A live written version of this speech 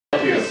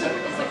of you.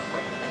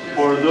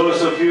 For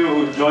those of you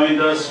who joined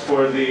us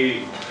for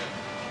the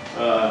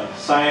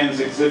science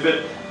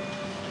exhibit,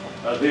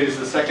 this is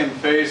the second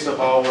phase of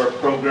our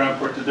program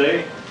for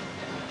today,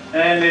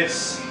 and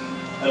it's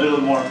a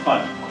little more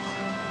fun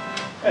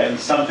and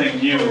something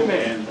new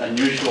and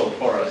unusual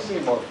for us.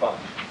 More fun.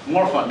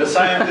 More fun. The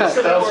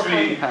scientist tells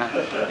me,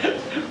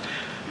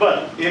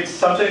 but it's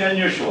something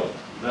unusual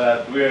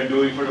that we are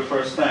doing for the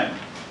first time.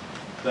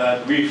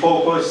 That we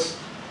focus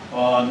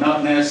on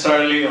not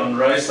necessarily on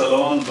rice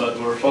alone, but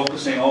we're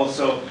focusing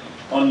also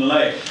on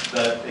life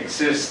that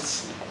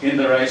exists in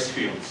the rice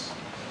fields.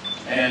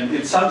 And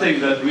it's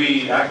something that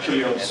we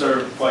actually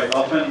observe quite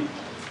often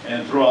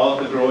and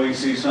throughout the growing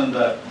season,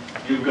 that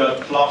you've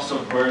got flocks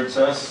of birds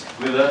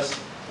with us,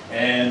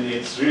 and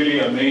it's really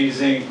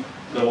amazing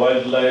the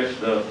wildlife,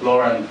 the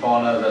flora and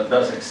fauna that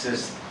does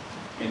exist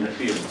in the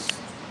fields.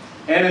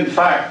 And in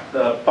fact,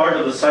 part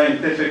of the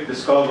scientific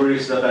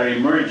discoveries that are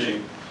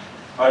emerging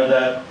are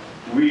that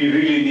we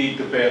really need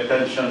to pay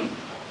attention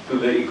to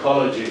the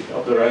ecology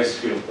of the rice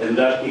field, and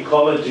that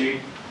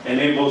ecology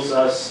enables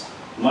us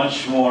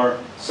much more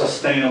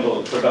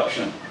sustainable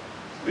production.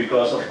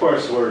 Because of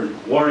course we're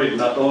worried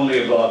not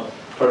only about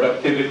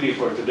productivity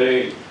for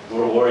today,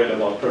 we're worried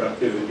about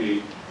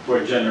productivity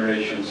for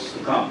generations to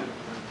come.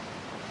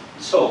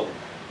 So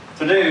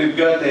today we've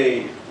got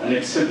an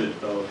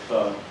exhibit of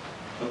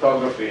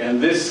photography,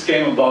 and this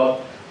came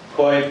about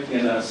quite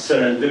in a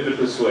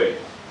serendipitous way.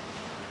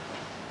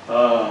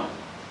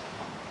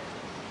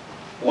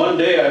 One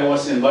day I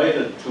was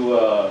invited to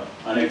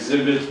an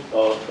exhibit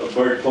of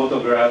bird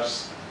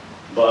photographs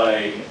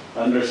by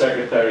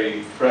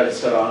Undersecretary Fred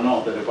Serrano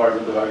of the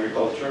Department of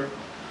Agriculture.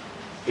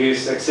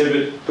 His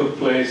exhibit took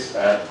place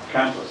at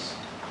campus.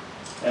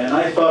 And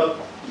I thought,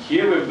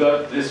 here we've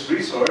got this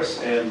resource,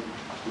 and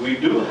we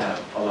do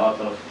have a lot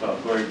of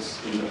birds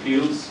in the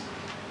fields,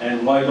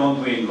 and why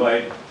don't we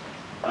invite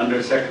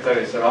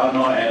Undersecretary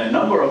Serrano and a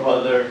number of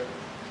other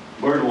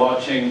bird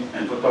watching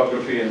and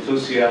photography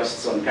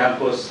enthusiasts on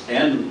campus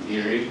and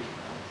IRRI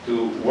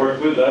to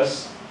work with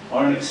us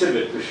on an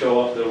exhibit to show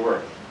off their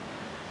work.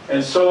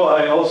 And so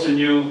I also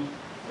knew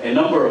a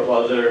number of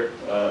other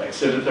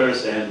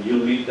exhibitors, and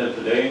you'll meet them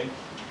today,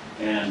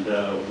 and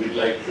we'd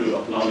like to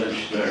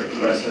acknowledge their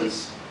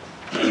presence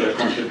and their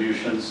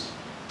contributions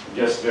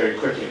just very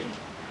quickly.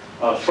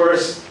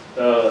 First,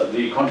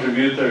 the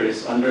contributor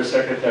is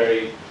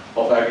Undersecretary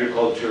of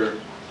Agriculture,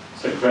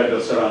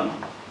 Fred Serrano.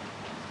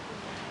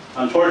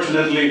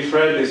 Unfortunately,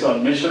 Fred is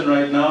on mission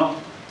right now.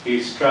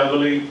 He's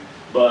traveling,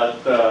 but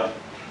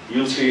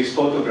you'll see his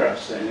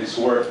photographs, and his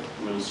work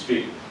will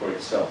speak for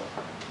itself.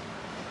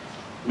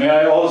 May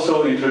I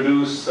also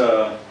introduce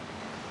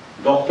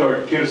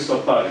Dr.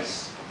 Tirso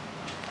Paris.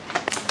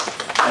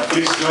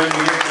 Please join me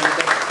here,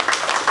 Tirso.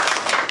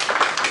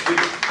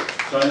 Please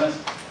join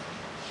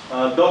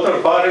us.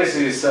 Dr. Paris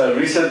is a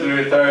recently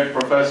retired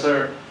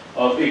professor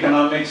of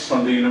economics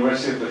from the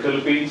University of the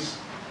Philippines,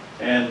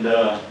 and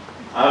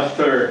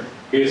after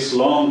his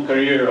long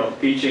career of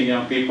teaching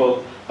young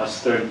people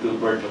has turned to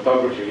bird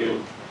photography.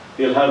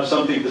 He'll have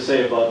something to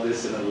say about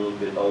this in a little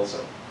bit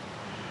also.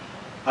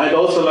 I'd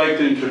also like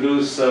to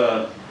introduce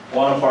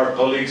one of our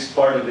colleagues,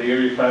 part of the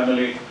IRRI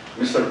family,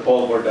 Mr.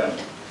 Paul Bourdin.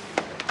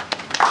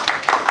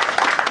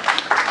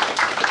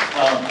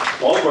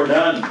 Paul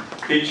Bourdin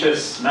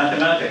teaches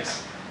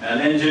mathematics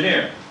and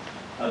engineer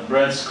at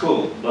Brent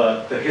School,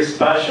 but his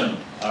passion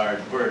are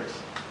birds.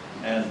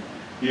 And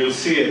you'll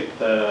see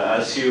it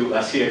as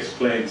he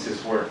explains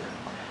his work.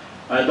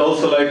 I'd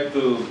also like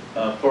to,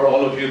 for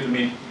all of you to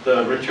meet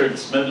Richard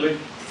Smedley.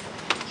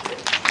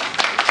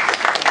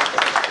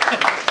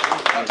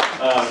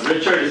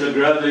 Richard is a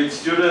graduate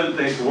student.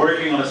 He's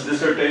working on his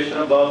dissertation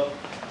about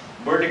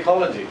bird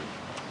ecology.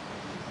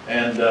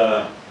 And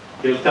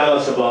he'll tell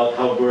us about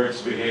how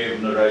birds behave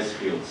in the rice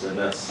fields, and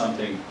that's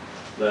something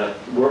that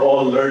we're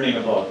all learning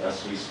about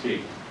as we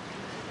speak.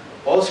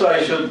 Also,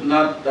 I should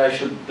not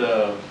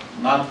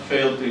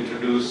fail to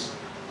introduce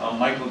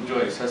Michael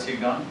Joyce. Has he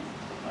gone?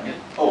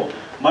 Oh,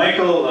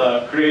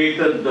 Michael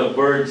created the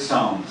bird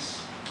sounds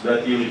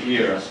that you'll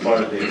hear as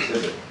part of the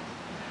exhibit.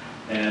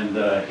 And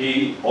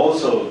he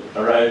also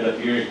arrived at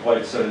IRRI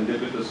quite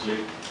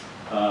serendipitously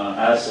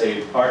as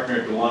a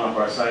partner to one of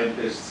our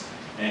scientists,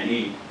 and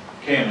he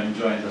came and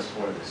joined us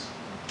for this.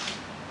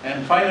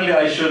 And finally,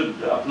 I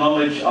should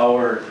acknowledge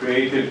our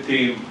creative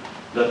team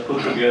that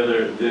put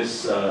together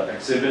this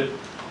exhibit.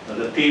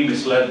 The team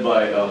is led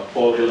by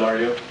Paul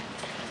Hilario.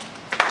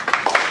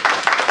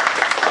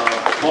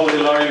 Paul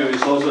Hilario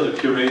is also the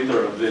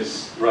curator of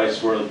this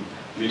Rice World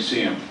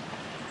Museum.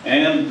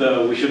 And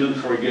we shouldn't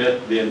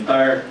forget the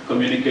entire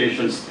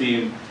communications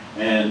team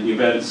and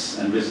events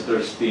and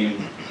visitors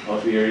team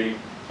of IRRI,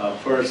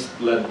 first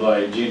led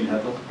by Jean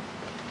Hettel,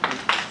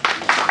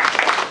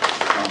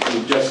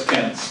 who just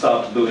can't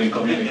stop doing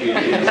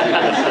communications.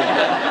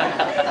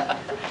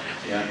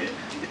 Yeah.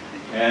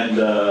 And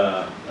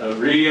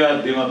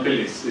Ria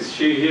Dimapilis. Is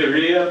she here?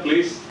 Ria,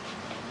 please?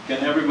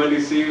 Can everybody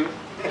see you?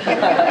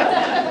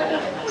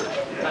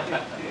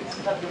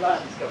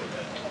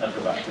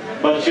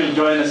 But she'll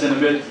join us in a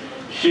bit.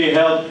 She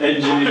helped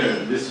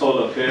engineer this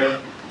whole affair,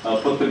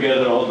 put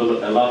together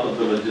a lot of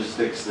the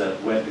logistics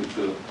that went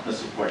into the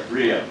support.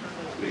 Ria,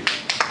 please.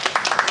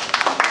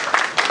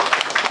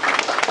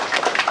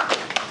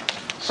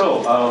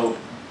 So,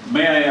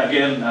 may I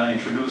again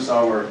introduce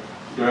our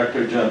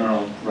Director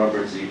General,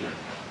 Robert Zeigler.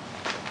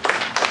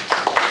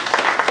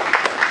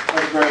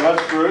 Thank you very much,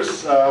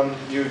 Bruce.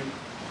 You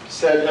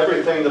said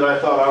everything that I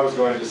thought I was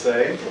going to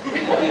say.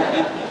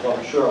 Well,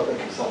 I'm sure I'll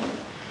think of something.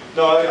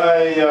 No,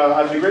 I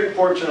have the great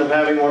fortune of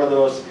having one of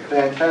those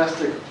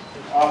fantastic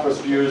office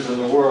views in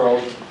the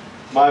world.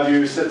 My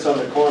view sits on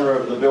the corner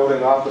of the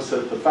building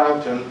opposite the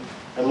fountain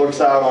and looks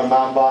out on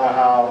Mount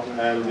Banahao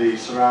and the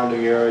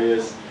surrounding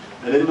areas.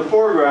 And in the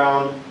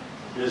foreground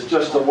is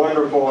just a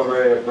wonderful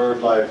array of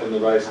bird life in the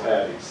rice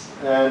paddies.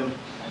 And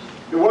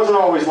it wasn't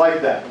always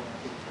like that.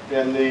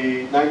 In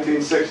the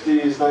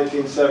 1960s,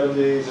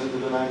 1970s, into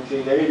the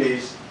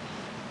 1980s,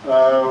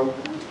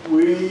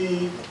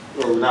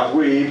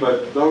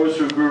 but those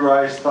who grew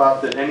rice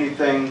thought that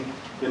anything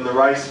in the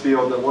rice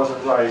field that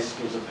wasn't rice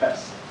was a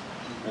pest.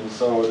 And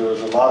so there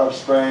was a lot of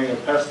spraying of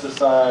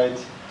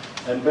pesticides,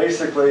 and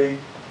basically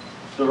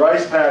the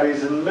rice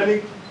paddies in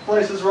many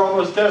places were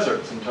almost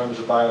deserts in terms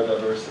of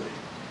biodiversity.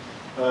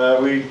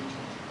 We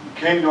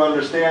came to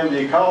understand the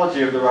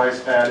ecology of the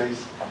rice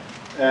paddies,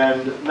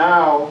 and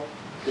now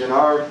in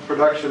our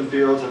production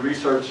fields and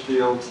research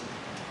fields,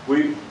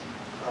 we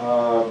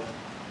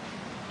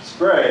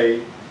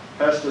spray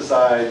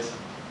pesticides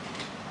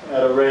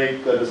at a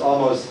rate that is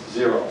almost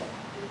zero.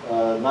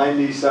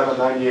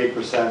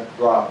 97–98%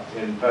 drop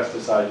in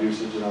pesticide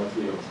usage in our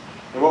fields.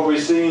 And what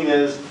we've seen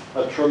is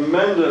a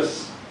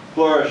tremendous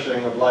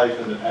flourishing of life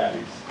in the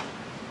paddies.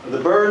 The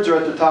birds are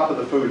at the top of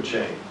the food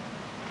chain.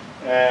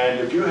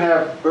 And if you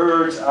have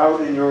birds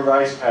out in your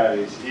rice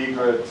paddies,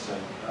 egrets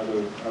and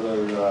other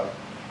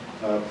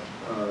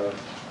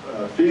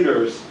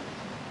feeders,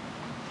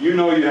 you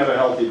know you have a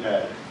healthy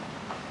paddy.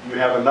 You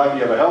have a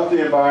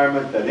healthy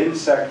environment that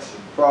insects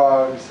and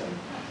frogs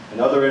and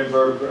other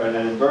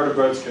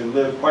invertebrates can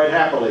live quite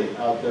happily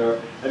out there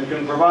and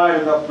can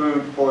provide enough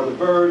food for the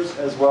birds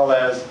as well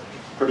as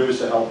produce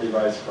a healthy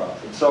rice crop.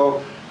 And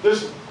so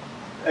this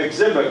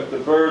exhibit, the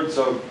birds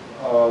of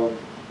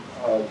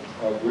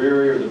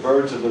IRRI, or the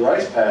birds of the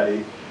rice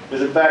paddy,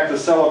 is in fact a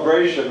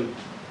celebration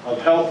of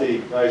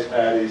healthy rice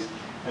paddies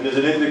and is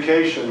an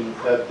indication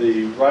that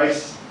the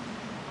rice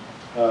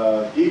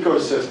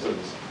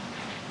ecosystems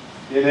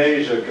in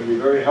Asia can be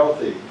very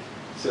healthy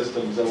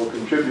systems that will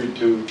contribute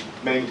to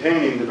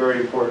maintaining the very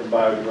important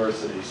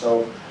biodiversity.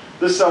 So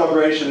this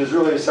celebration is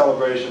really a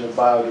celebration of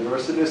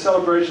biodiversity, a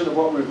celebration of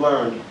what we've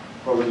learned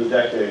over the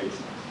decades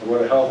of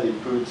what a healthy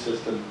food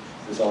system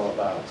is all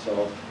about.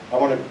 So I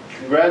want to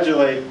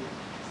congratulate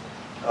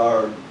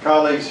our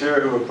colleagues here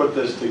who have put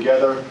this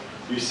together.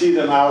 You see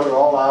them out at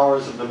all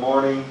hours of the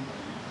morning,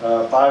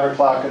 5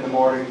 o'clock in the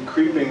morning,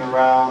 creeping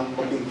around,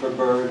 looking for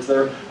birds.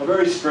 They're a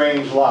very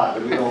strange lot,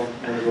 and we don't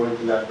want to go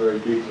into that very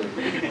deeply.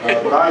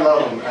 But I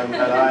love them, and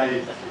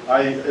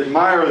I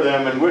admire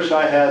them and wish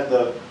I had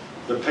the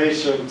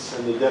patience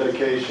and the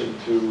dedication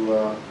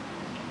to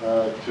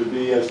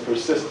be as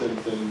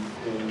persistent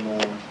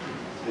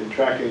in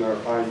tracking our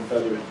fine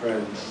feathered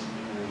friends.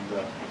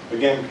 And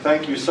again,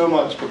 thank you so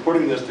much for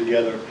putting this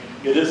together.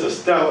 It is a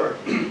stellar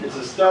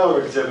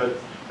exhibit,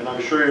 and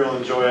I'm sure you'll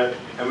enjoy it.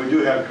 And we do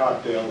have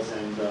cocktails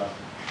and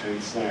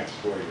snacks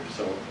for you.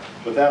 So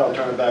with that, I'll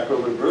turn it back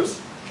over to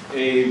Bruce.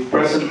 A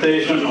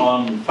presentation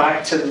on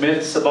facts and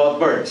myths about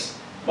birds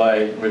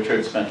by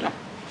Richard Smedley.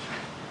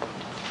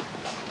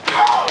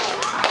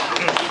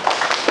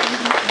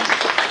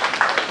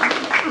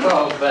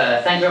 Well,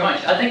 thank you very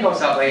much. I think I'll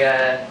start by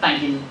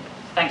thanking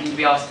you to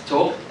be asked to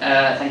talk,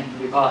 thank you to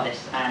be part of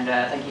this, and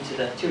thank you to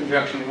the two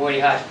introductions we've already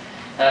had.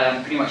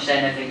 Pretty much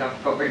saying everything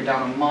I've got written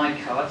down on my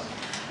cards.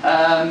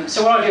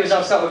 So what I'll do is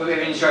I'll start with a bit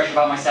of an introduction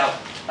about myself.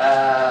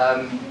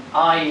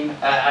 I'm,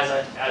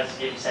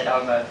 as you said,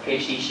 I'm a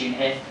PhD student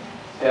here,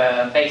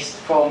 based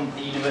from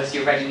the University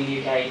of Reading in the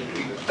UK.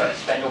 I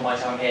spend all my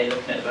time here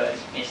looking at birds.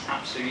 It's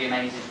absolutely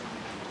amazing.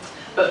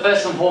 But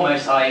first and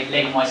foremost, I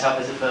label myself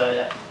as a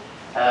birder.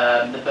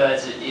 The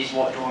birds is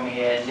what draw me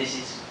here, and this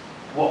is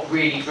what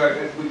really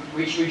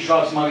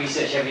drives my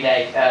research every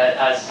day.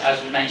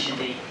 As was mentioned,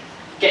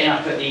 getting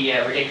up at the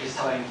ridiculous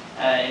time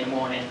in the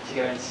morning to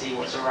go and see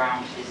what's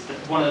around is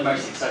one of the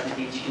most exciting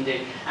things you can do.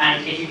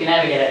 And if you can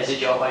ever get it as a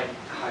job, I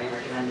highly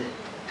recommend it.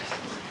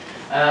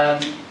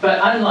 But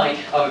unlike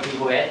other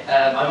people here,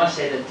 I must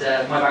say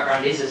that my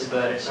background is as a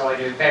birder, so I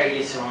do very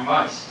little on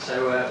rice.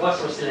 So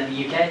whilst I was still in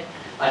the UK,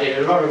 I did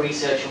a lot of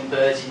research on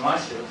birds in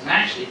rice fields, and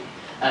actually,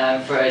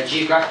 for a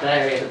geographical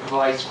area that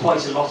provides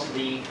quite a lot of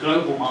the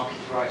global market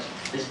for rice,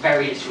 there's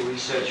very little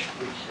research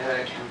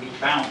which can be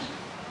found.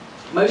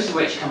 Most of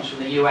which comes from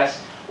the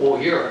US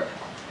or Europe.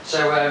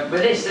 So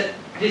with this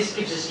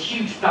gives us a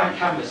huge blank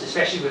canvas,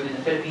 especially within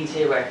the Philippines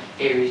here, where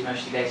IRRI is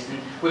mostly based,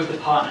 and with the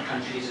partner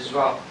countries as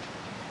well,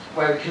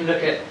 where we can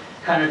look at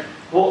kind of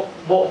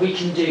what we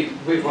can do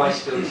with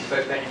rice fields to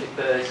both benefit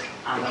birds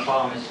and the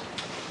farmers.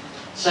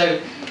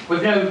 So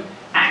with no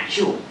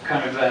actual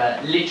kind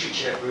of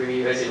literature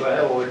review, as it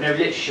were, or no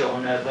literature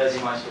on birds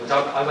in rice fields.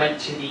 I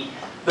went to the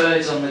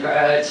birds on the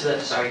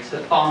to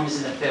the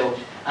farmers in the field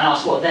and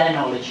asked what their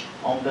knowledge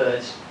on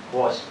birds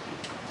was,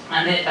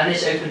 and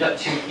this opened up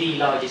to the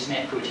largest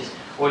myth, which has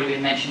already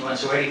been mentioned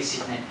once already this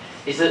evening,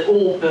 is that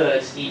all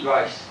birds eat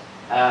rice.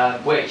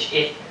 Which,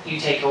 if you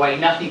take away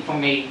nothing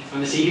from me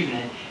from this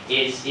evening,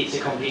 it's a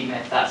complete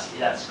myth.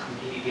 That's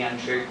completely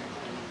untrue.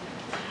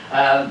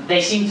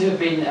 They seem to have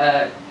been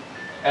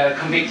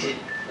convicted.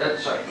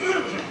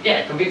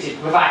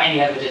 Convicted without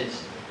any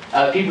evidence.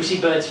 People see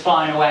birds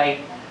flying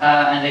away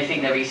and they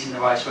think they're eating the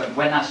rice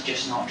when that's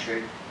just not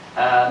true.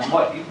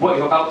 What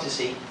you're about to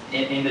see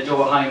in the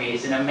door behind me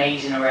is an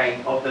amazing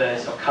array of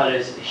birds of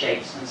colours,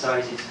 shapes, and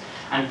sizes,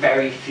 and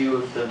very few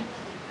of them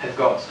have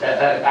got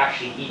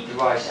actually eat the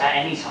rice at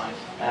any time,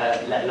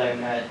 let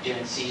alone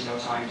during seasonal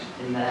times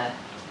in their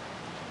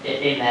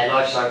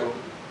life cycle.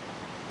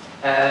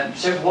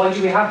 So why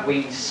do we have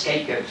winged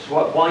scapegoats?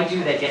 Why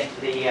do they get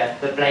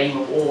the blame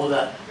of all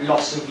the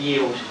loss of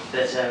yield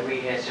that we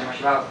hear so much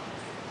about?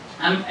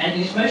 And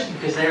it's mostly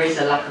because there is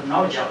a lack of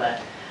knowledge out there.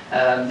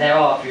 There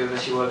are a few of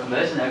us who work on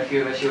birds, and there are a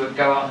few of us who would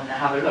go out and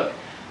have a look.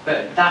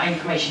 But that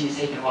information is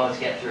taking a while to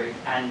get through,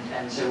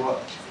 and so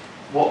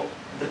what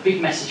the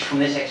big message from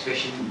this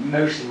exhibition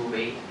mostly will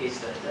be is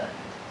that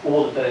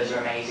all the birds are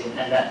amazing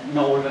and that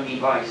not all of them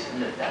eat rice,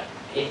 and that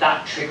if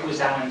that trickles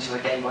down into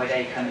a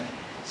day-by-day kind of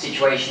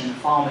situation and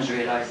farmers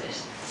realise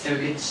this, then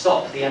we can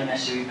stop the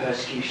unnecessary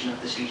persecution of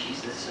the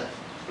species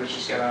which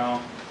is going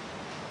on.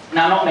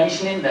 Now, not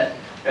mentioning that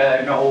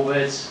not all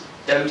birds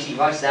don't eat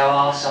rice, there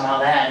are some out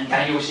there,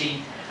 and you'll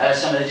see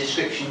some of the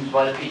descriptions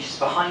by the pictures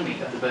behind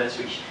me of the birds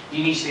which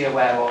you need to be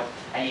aware of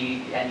and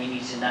you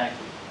need to know.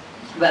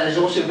 But there's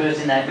also birds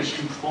in there which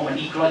can perform an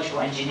ecological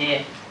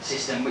engineer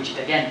system, which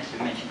again has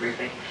been mentioned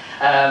briefly,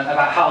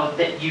 about how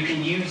that you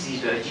can use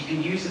these birds. You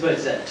can use the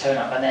birds that turn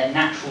up and their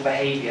natural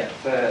behaviour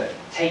for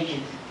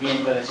taking the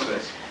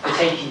invertebrates, for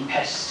taking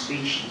pest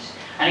species,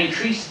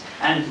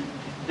 and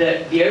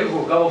the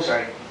overall goal,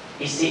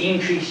 is to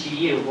increase your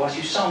yield whilst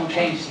you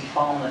simultaneously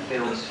farm the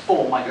fields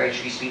for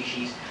migratory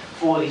species,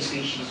 for these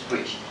species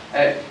which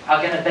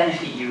are going to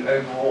benefit you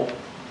overall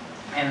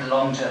in the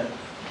long term.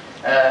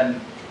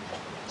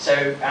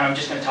 And I'm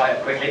just going to tie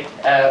up quickly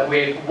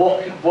with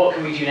what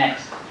can we do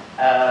next?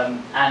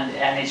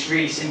 And it's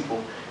really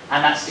simple,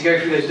 and that's to go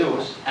through those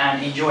doors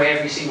and enjoy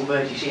every single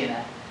bird you see in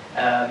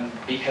there,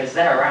 because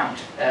they're around.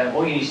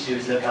 All you need to do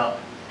is look up,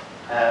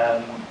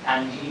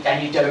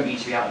 and you don't need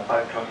to be out at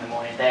 5 o'clock in the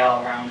morning. They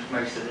are around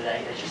most of the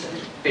day. They're just a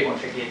bit more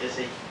trickier to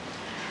see.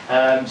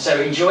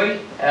 So enjoy,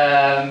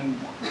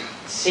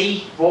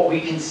 see what we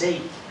can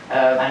see.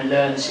 And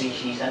learn the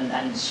species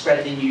and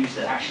spread the news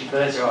that actually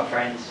birds are our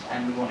friends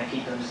and we want to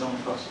keep them as long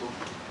as possible.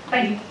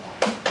 Thank you.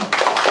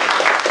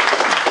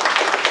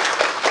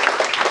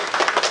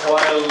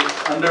 While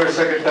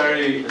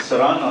Undersecretary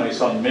Serrano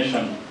is on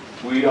mission,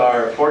 we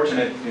are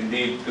fortunate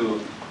indeed to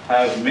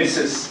have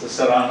Mrs.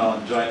 Serrano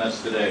join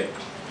us today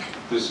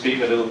to speak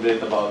a little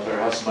bit about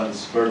her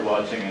husband's bird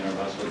watching and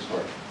her husband's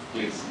work.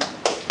 Please.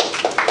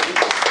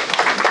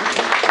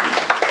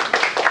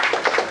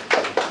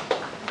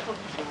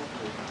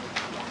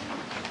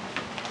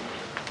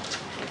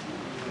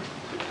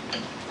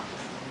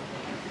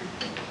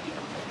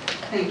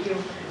 Thank you.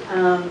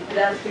 Good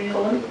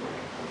afternoon.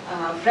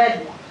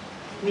 Fred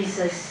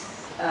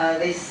misses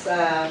this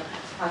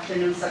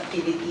afternoon's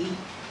activity,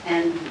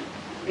 and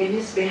in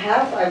his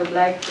behalf, I would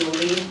like to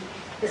read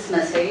his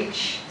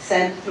message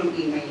sent through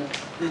email.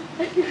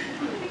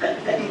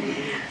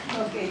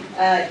 Okay.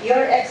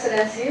 Your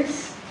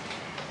Excellencies,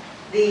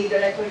 the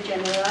Director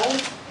General,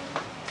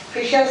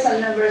 officials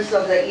and members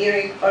of the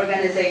IRRI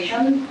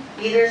organization,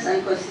 leaders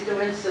and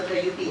constituents of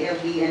the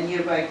UPLD and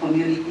nearby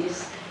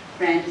communities,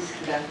 friends,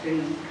 good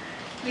afternoon.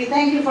 We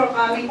thank you for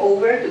coming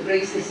over to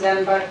grace this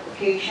landmark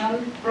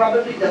occasion,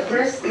 probably the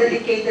first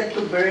dedicated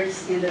to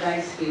birds in the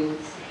rice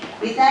fields.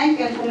 We thank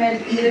and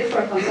commend IRRI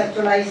for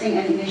conceptualizing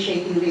and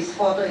initiating this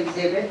photo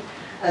exhibit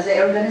as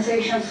the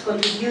organization's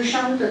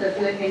contribution to the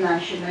Philippine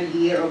National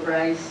Year of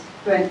Rice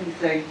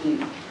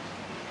 2013.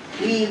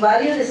 We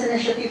value this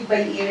initiative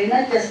by IRRI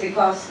not just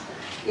because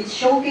it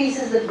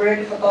showcases the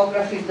bird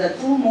photography of the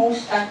two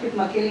most active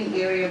Makiling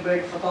area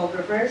bird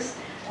photographers,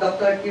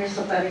 Dr.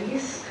 Tirso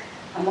Paris,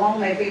 among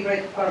my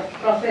favorite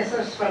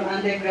professors from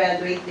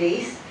undergraduate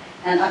days,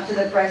 and up to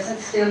the present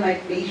still my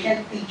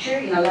patient teacher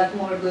in a lot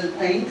more good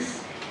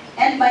things,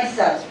 and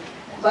myself,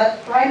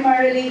 but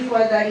primarily for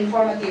the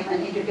informative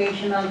and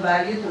educational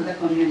value to the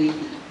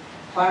community.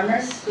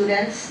 Farmers,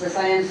 students, the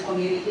science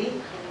community,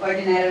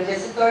 ordinary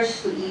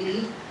visitors to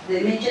IRRI, the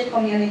immediate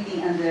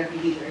community, and their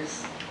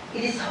leaders.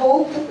 It is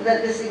hoped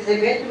that this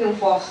exhibit will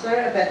foster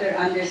a better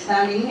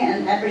understanding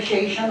and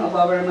appreciation of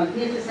our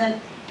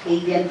magnificent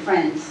avian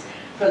friends,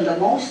 from the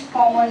most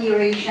common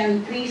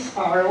Eurasian tree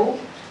sparrow,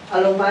 a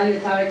low-value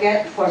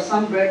target for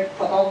some bird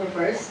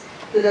photographers,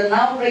 to the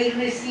now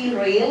rarely seen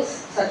rails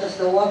such as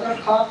the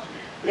watercock,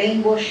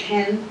 plain bush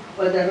hen,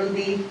 or the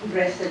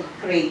ruddy-breasted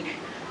crake.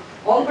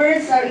 All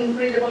birds are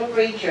incredible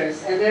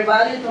creatures, and their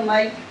value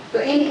to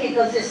any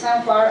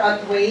ecosystem far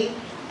outweigh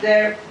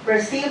their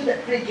perceived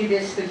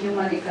prejudice to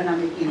human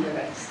economic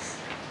interests.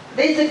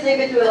 This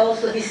exhibit will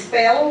also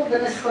dispel the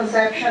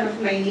misconception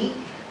of many,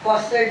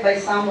 fostered by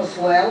some as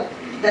well,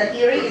 that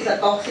IRRI is a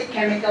toxic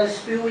chemical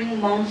spewing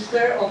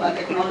monster of a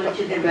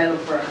technology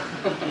developer.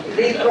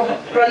 The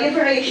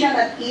proliferation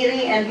at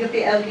IRRI and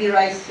UPLB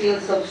rice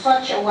fields of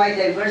such a wide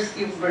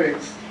diversity of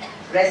birds,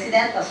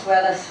 resident as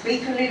well as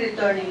faithfully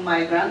returning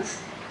migrants,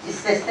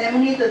 is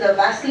testimony to the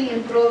vastly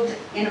improved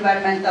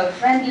environmental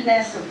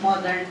friendliness of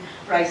modern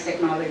rice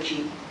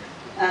technology.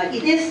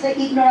 It is the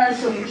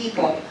ignorance of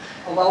people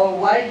of our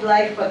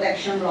wildlife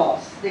protection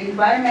laws, the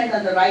environment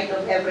and the right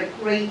of every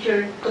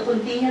creature to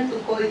continue to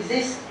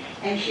coexist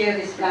and share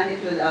this planet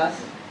with us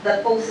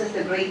that poses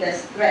the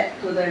greatest threat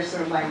to their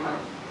survival.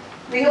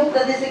 We hope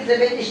that this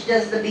exhibit is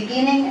just the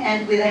beginning,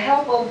 and with the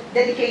help of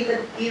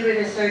dedicated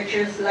IRRI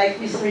researchers like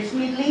Mr.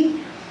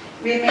 Smedley,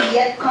 we may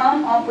yet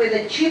come up with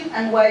a cheap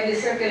and widely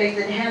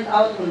circulated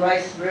handout on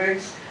rice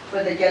birds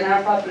for the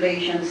general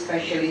population,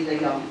 especially the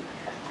young.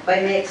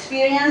 By my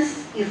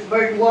experience, if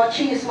bird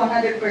watching is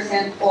 100%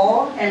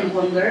 awe and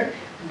wonder,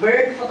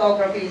 bird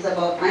photography is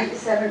about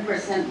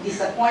 97%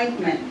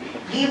 disappointment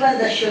given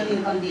the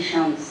shooting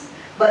conditions.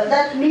 But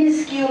that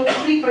minuscule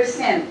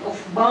 3% of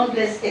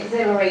boundless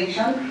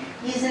exhilaration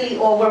easily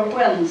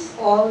overwhelms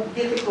all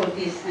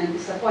difficulties and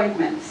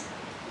disappointments.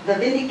 The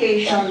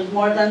vindication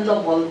more than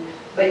doubled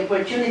by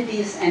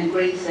opportunities and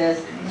graces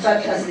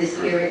such as this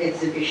IRRI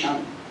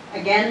exhibition.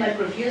 Again, my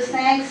profuse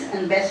thanks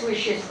and best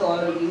wishes to all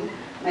of you.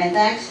 My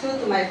thanks too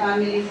to my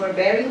family for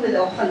bearing with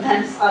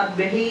oftentimes odd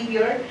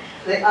behavior,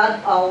 the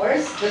odd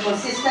hours, the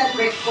consistent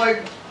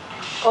record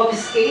of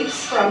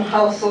escapes from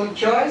household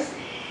chores,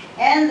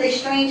 and the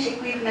strange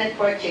equipment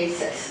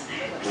purchases.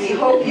 We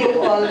hope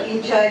you all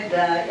enjoyed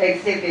the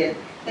exhibit.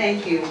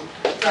 Thank you.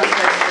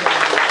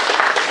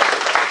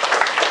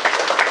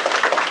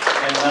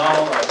 And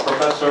now,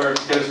 Professor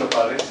Tirso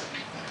Paris.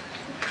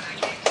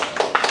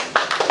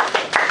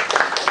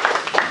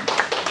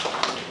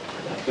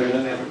 Good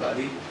afternoon,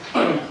 everybody.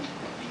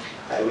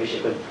 I wish I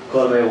could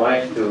call my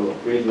wife to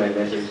read my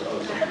message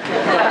also.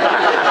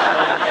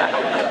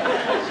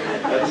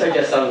 But these are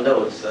just some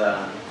notes.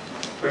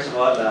 First of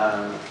all,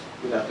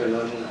 good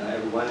afternoon,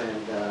 everyone,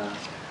 and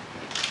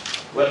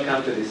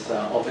welcome to this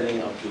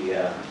opening of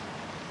the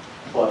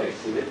photo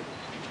exhibit.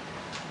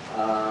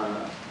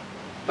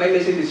 My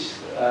message is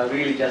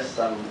really just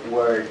some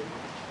words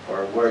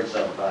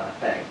of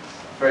thanks.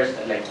 First,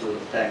 I'd like to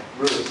thank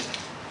Bruce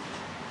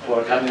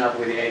for coming up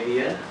with the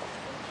idea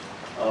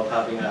of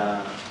having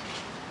a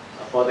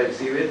photo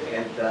exhibit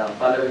and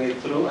following it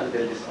through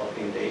until this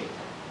opening day.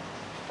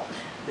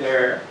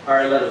 There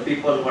are a lot of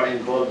people who are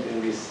involved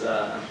in this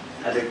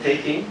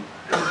undertaking,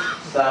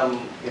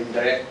 some in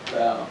direct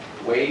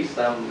ways,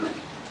 some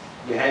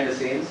behind the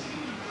scenes,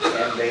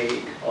 and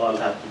they all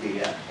have to be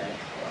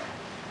thanked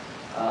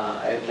for.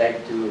 I'd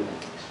like to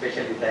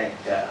especially thank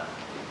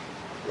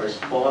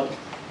first Paul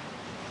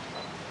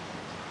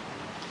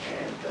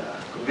and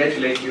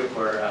congratulate you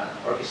for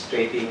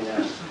orchestrating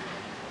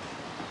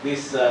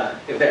this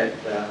event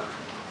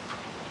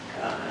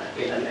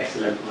in an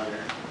excellent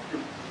manner.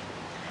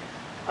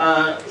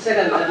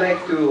 Second, I'd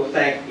like to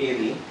thank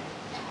IRRI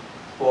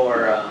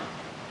for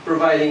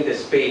providing the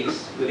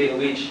space within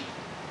which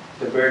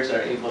the birds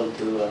are able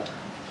to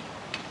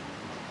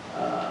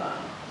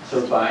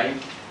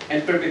survive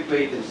and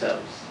perpetuate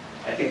themselves.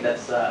 I think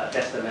that's a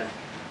testament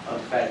of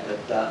the fact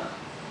that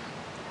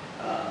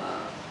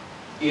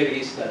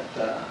IRRI is not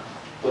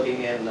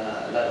putting in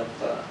a lot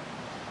of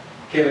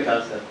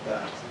chemicals that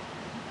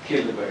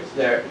kill the birds.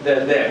 They're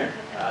there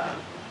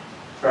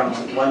from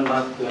 1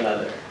 month to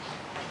another.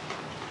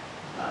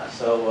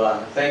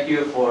 So thank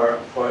you for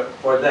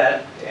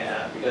that,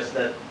 because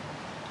that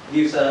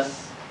gives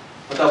us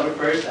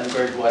photographers and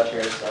bird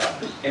watchers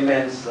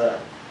immense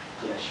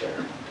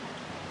pleasure.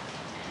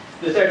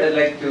 The third I'd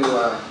like to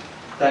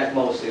thank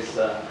most is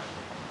the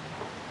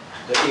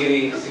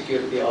IRRI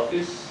Security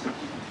Office,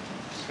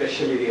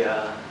 especially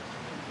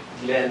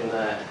Glenn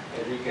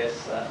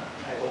Enriquez,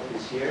 I hope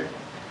he's here,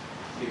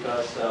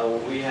 because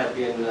we have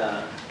been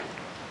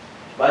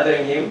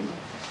bothering him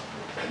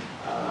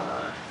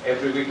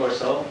every week or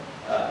so,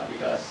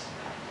 because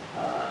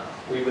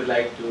we would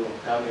like to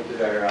come into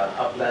their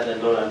upland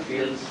and lowland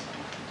fields,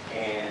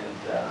 and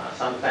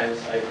sometimes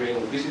I bring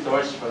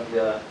visitors from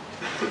the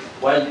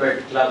Wild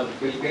Bird Club of the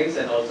Philippines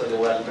and also the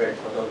Wild Bird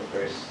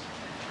Photographers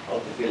of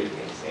the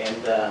Philippines.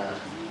 And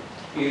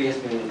IRRI has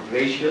been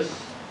gracious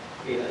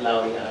in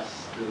allowing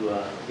us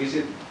to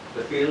visit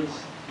the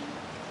fields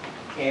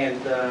and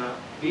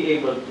be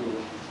able to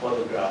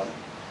photograph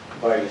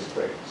various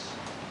birds.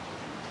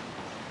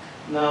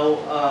 Now,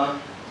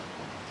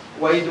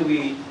 why do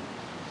we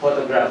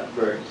photograph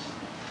birds?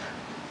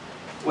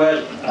 Well,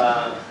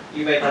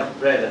 you might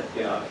have read it,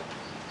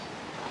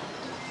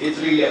 it's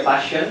really a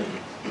passion,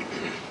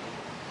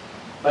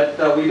 but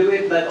we do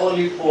it not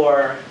only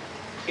for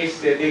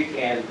aesthetic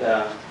and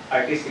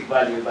artistic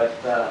value, but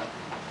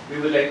we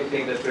would like to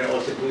think that we're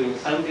also doing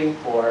something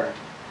for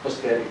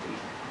posterity.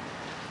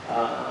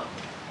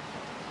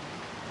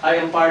 I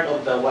am part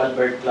of the Wild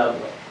Bird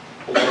Club,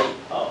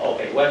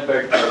 Wild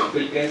Bird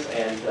Philippines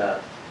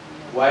and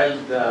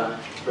Wild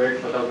Bird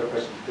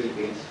Photographers of the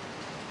Philippines.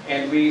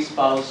 And we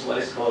espouse what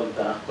is called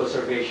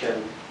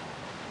conservation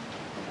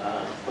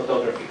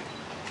photography.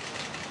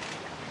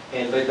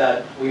 And by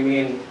that, we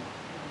mean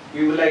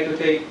we would like to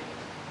take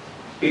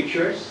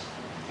pictures,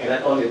 and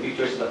not only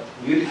pictures, but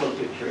beautiful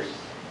pictures,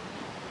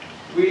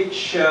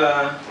 which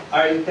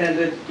are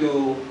intended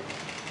to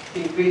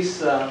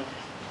increase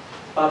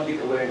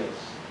public awareness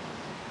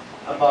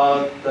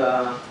about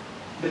the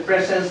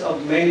presence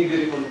of many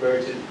beautiful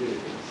birds in the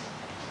Philippines.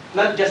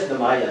 Not just the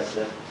Mayas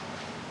that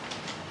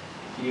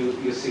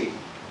you see.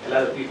 A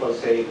lot of people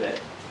say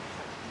that,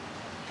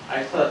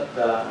 I thought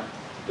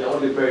the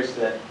only birds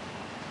that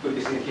could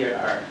be seen here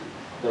are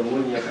the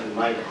Munyas and the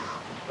Mayas.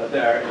 But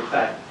there are, in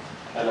fact,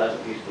 a lot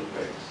of beautiful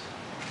birds.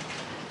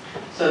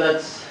 So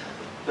that's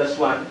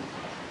one.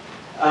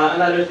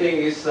 Another thing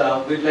is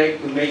we'd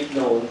like to make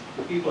known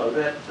to people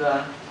that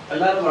a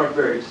lot of our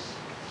birds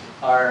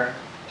are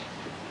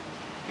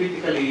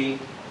critically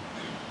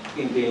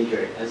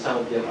endangered, and some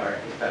of them are,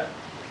 in fact,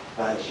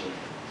 vanishing.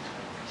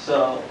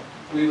 So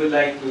we would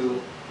like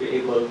to be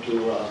able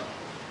to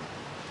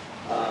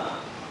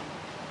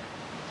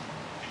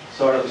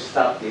sort of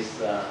stop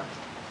this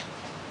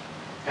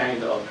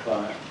kind of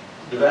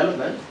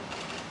development,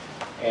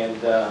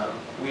 and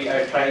we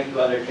are trying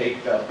to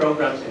undertake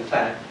programs, in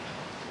fact,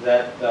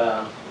 that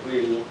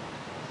will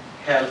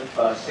help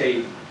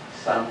save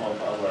some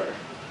of our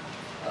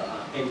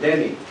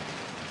endemic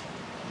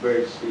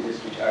bird species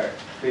which are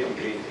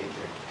critically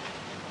endangered.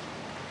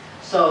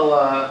 So,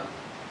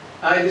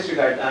 in this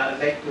regard, I'd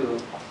like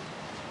to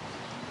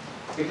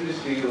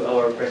introduce to you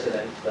our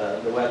president,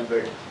 the Wild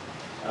Bird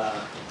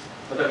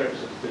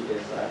Photographers of the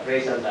Philippines,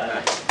 Ray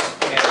Santana,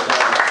 and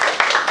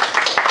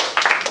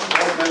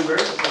board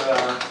members,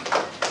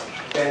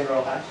 Ben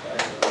Rojas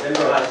and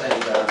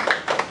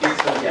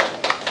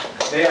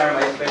they are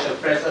my special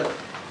present.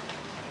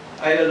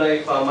 I don't know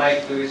if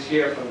Mike Lou is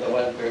here from the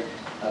Wild Bird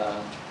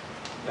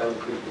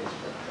Philippines,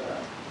 but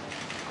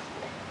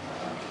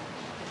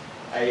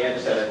I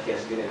understand that he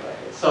has been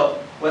invited. So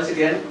once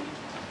again,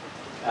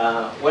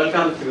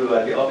 welcome to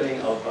the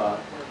opening of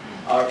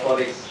our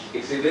colleagues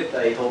exhibit.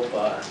 I hope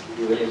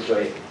you will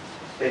enjoy it.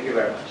 Thank you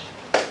very much.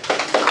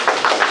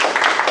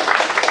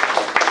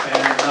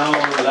 And now,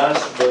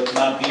 last but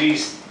not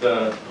least,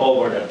 Paul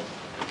Bourdin.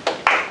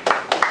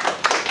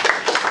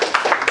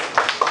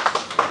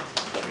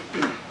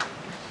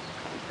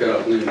 Good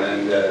afternoon,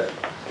 and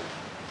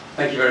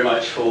thank you very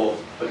much for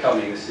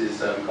coming. This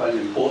is quite an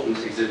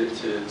important exhibit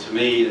to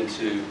me and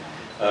to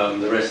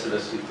the rest of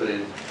us who put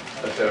in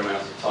a fair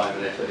amount of time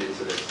and effort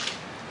into this.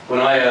 When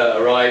I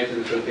arrived in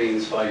the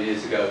Philippines 5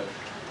 years ago,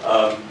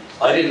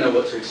 I didn't know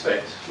what to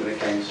expect when it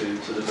came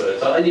to the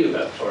birds. I knew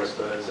about forest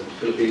birds, and the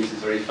Philippines is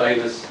very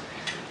famous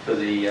for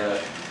the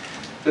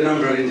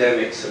number of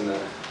endemics and the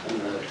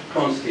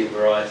quantity and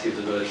variety of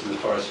the birds in the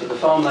forest. But the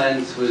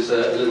farmlands was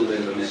a little bit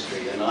of a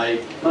mystery, and I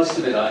must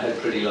admit I had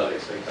pretty low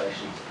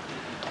expectations.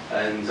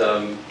 And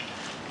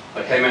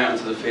I came out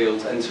into the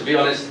field, and to be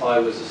honest, I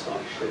was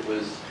astonished. It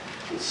was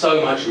so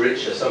much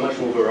richer, so much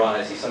more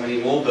variety, so many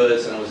more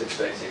birds than I was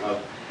expecting.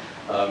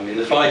 In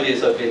the 5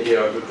 years I've been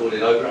here, I've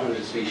recorded over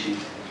 100 species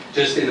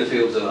just in the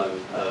fields alone,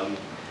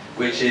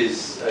 which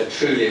is a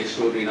truly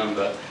extraordinary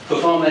number for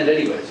farmland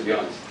anywhere, to be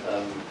honest,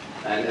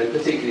 and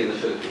particularly in the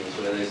Philippines,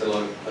 where there's a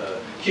lot of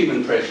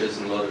human pressures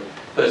and a lot of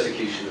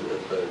persecution of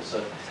birds.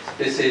 So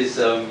this is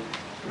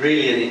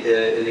really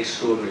an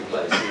extraordinary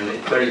place, and a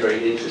very,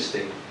 very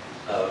interesting,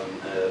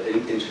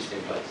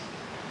 interesting place.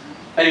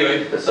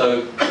 Anyway,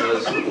 so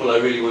that's all I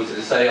really wanted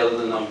to say, other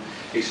than I'm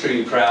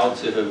extremely proud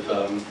to have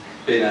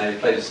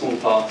played a small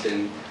part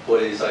in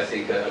what is, I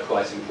think, a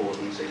quite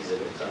important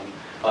exhibit.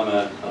 I'm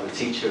a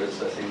teacher, as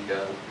I think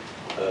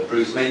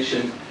Bruce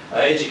mentioned.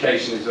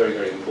 Education is very,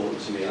 very important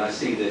to me, and I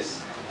see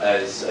this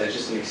as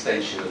just an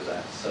extension of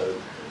that. So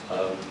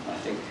I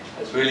think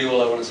that's really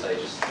all I want to say.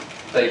 Just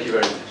thank you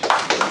very much.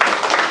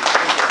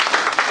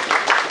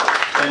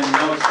 And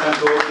now it's time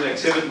to open the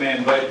exhibit. May I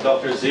invite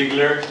Dr.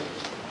 Zeigler.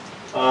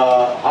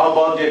 How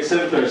about the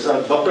exhibitors?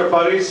 Dr.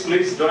 Paris,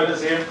 please join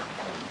us here.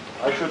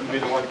 I shouldn't be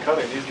the one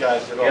cutting. These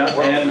guys did all the Yeah,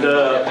 work. and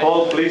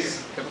Paul,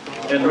 please.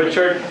 And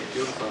Richard.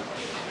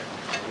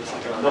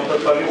 Dr.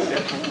 Paris.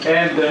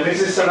 And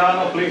Mrs.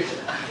 Serrano, please.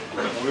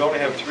 We only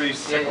have 3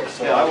 signals,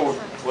 so I will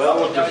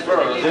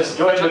defer. Just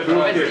join the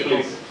group here,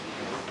 please.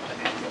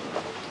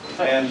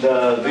 And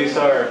these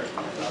are.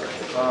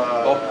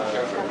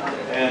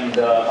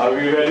 Are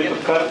we ready to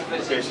cut?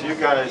 Okay, so you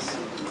guys,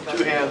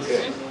 2 hands.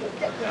 Okay.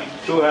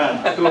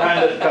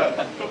 Two-handed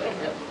cut.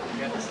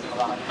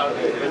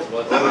 Okay,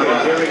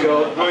 Here we go.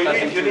 no, you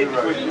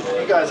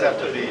guys have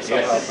to be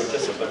somehow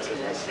participants in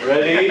this.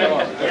 Ready?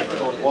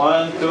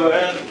 1, 2,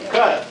 and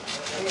cut.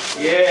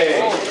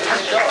 Yay!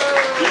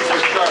 These are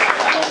sharp.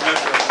 Don't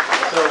miss them.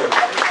 So,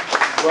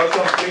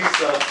 welcome, please.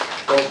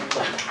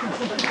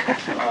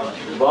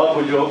 Bob,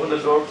 would you open the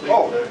door, please?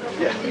 Oh,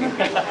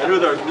 yeah. I knew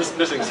there was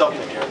missing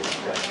something here.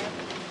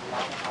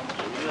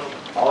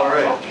 All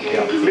right.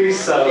 Yeah.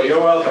 Please,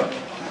 you're welcome.